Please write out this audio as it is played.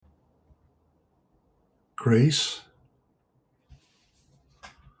Grace.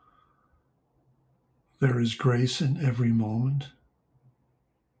 There is grace in every moment.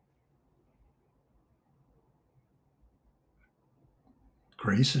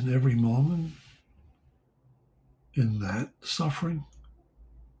 Grace in every moment in that suffering.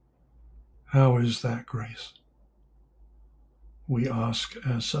 How is that grace? We ask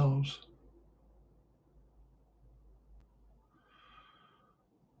ourselves.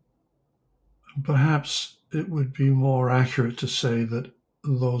 Perhaps it would be more accurate to say that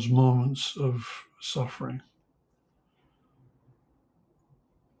those moments of suffering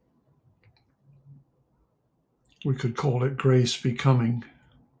we could call it grace becoming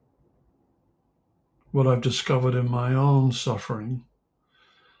what I've discovered in my own suffering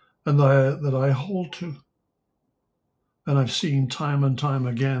and that I hold to. And I've seen time and time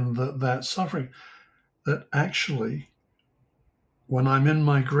again that suffering, that actually, when I'm in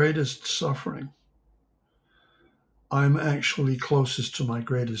my greatest suffering, I'm actually closest to my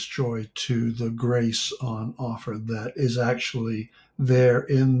greatest joy, to the grace on offer that is actually there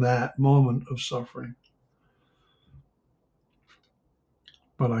in that moment of suffering.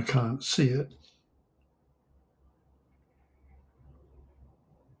 But I can't see it.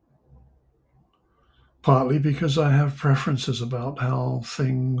 Partly because I have preferences about how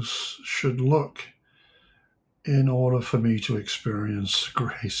things should look in order for me to experience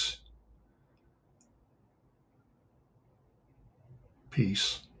grace,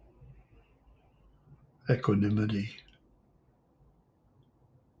 peace, equanimity.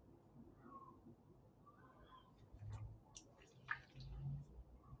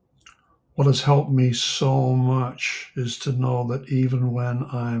 What has helped me so much is to know that even when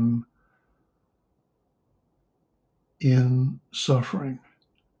I'm in suffering,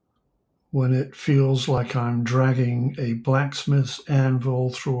 when it feels like I'm dragging a blacksmith's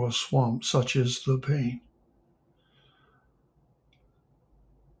anvil through a swamp, such is the pain,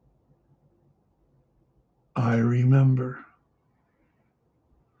 I remember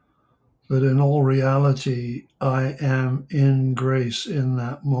that in all reality, I am in grace in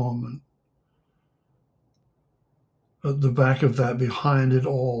that moment. At the back of that, behind it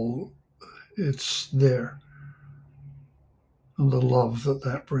all, it's there, and the love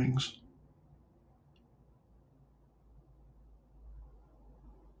that brings.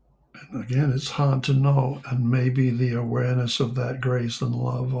 And again, it's hard to know, and maybe the awareness of that grace and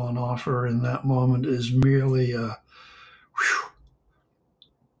love on offer in that moment is merely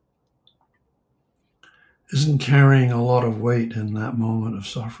isn't carrying a lot of weight in that moment of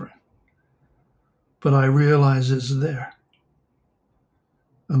suffering. But I realize it's there,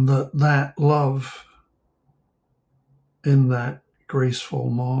 and that love in that graceful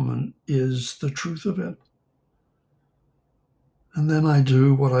moment is the truth of it. And then I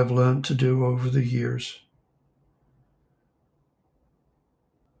do what I've learned to do over the years.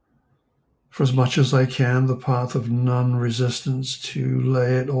 For as much as I can, the path of non-resistance, to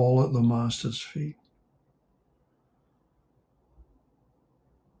lay it all at the Master's feet.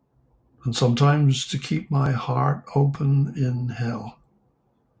 And sometimes to keep my heart open in hell.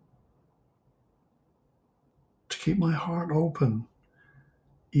 To keep my heart open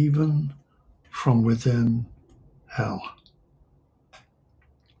even from within hell.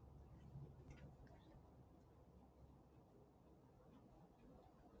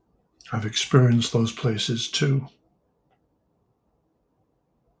 I've experienced those places too.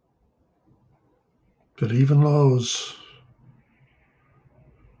 But even those,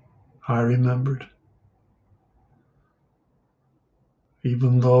 I remembered.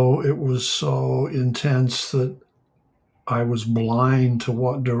 Even though it was so intense that I was blind to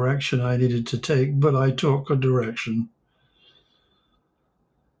what direction I needed to take, but I took a direction.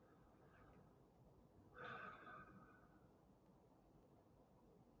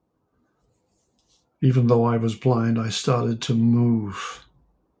 Even though I was blind, I started to move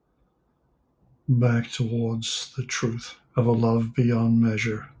back towards the truth of a love beyond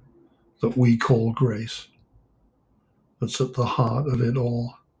measure that we call grace. That's at the heart of it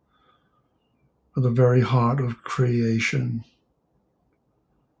all, at the very heart of creation.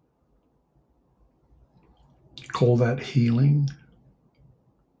 Call that healing.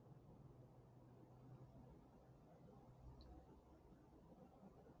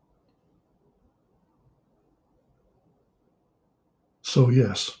 So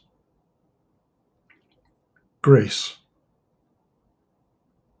yes, grace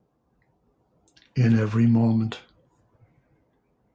in every moment.